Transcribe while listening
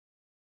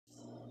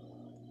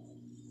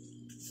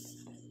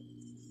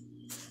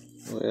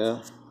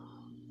Well,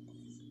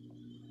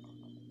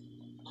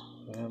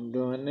 what I'm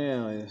doing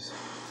now is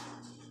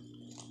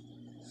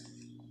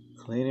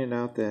cleaning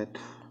out that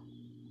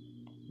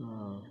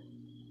let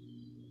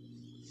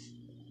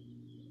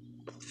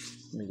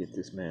me get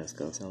this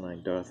mask off. Sound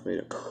like Darth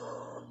Vader.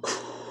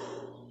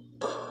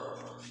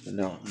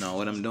 No,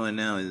 what I'm doing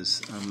now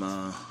is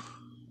I'm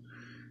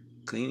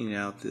cleaning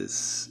out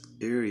this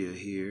area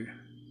here.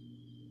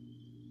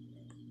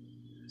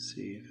 Let's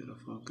see if it'll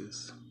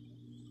focus.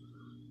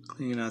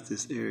 Cleaning out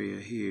this area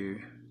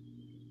here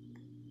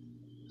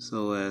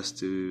so as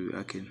to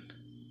I can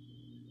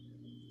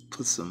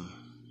put some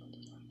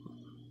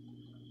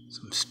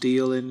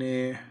steel in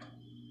there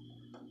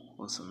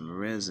or some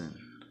resin.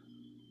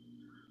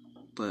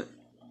 But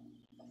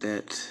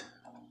that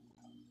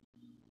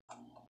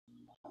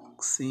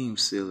seam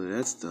sealer,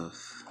 that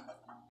stuff,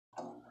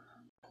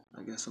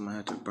 I guess I'm gonna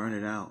have to burn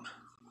it out.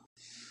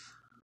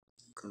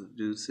 Cause the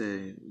dude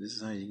said this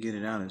is how you get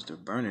it out, is to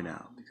burn it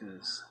out,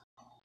 because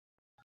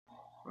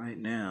right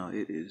now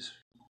it's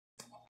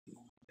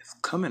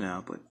coming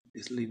out, but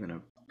it's leaving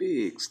a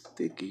big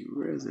sticky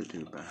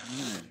residue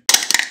behind.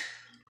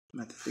 I'm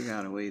gonna have to figure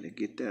out a way to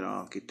get that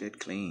off, get that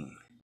clean.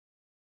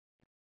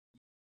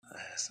 I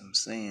had some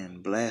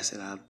sand blasted,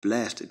 I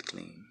blasted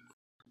clean.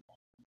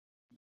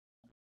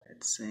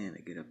 That sand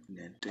to get up in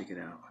there and take it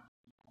out.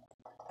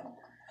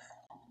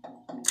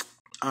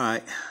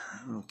 Alright,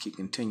 I'm gonna keep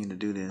continuing to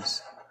do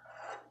this.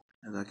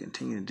 As I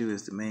continue to do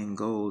this, the main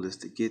goal is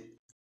to get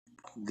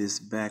this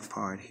back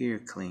part here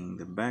clean,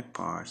 the back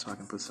part, so I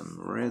can put some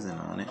resin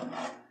on it,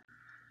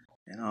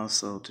 and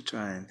also to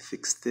try and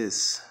fix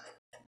this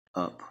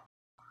up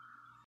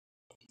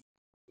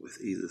with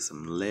either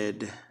some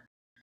lead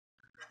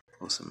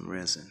or some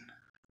resin.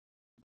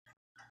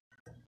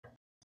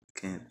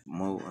 Can't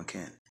mold, I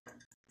can't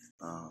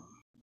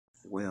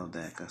weld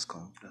that. That's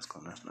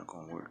not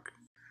gonna work.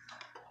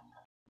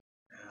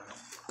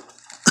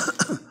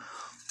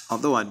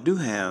 Although I do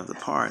have the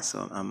part,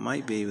 so I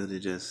might be able to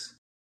just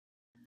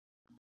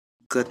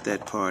cut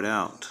that part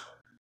out,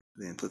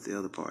 then put the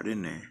other part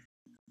in there.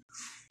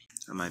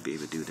 I might be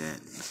able to do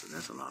that.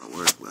 That's a lot of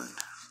work, but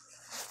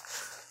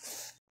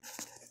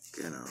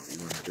you know, you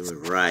want to do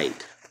it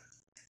right,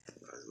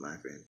 as my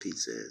friend Pete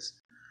says.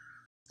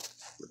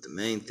 But the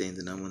main thing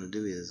that I want to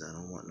do is I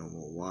don't want no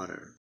more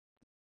water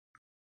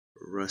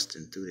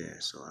rusting through there.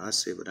 So I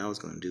said what I was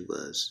going to do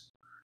was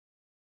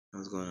I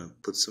was going to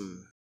put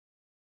some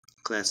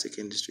Classic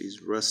Industries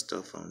rust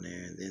stuff on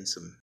there and then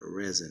some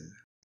resin.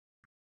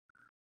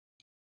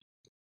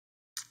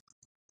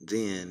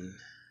 Then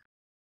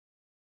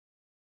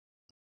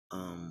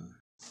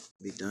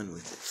be done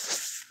with it.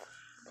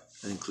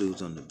 That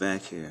includes on the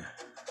back here.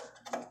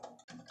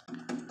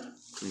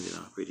 Cleaned it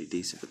off pretty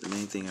decent. But the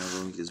main thing I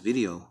wrote in this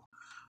video.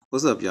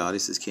 What's up, y'all?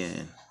 This is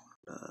Ken.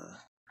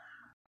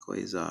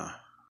 Quasar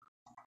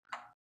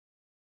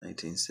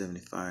 1970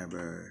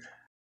 Firebird.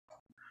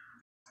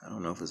 I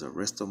don't know if it's a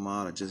resto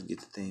mod or just get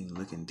the thing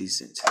looking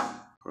decent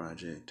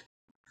project.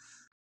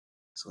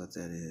 That's what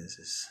that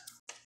is.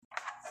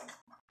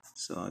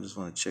 So I just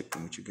want to check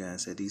in with you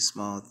guys that these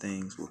small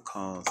things will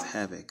cause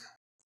havoc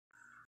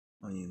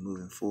when you're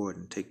moving forward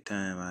and take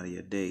time out of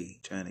your day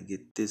trying to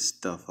get this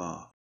stuff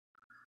off.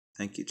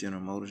 Thank you,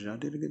 General Motors. Y'all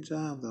did a good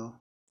job, though.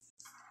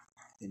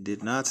 It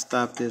did not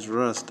stop this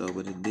rust, though,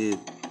 but it did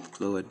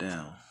slow it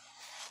down.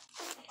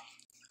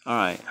 All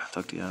right. I'll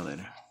talk to y'all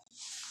later.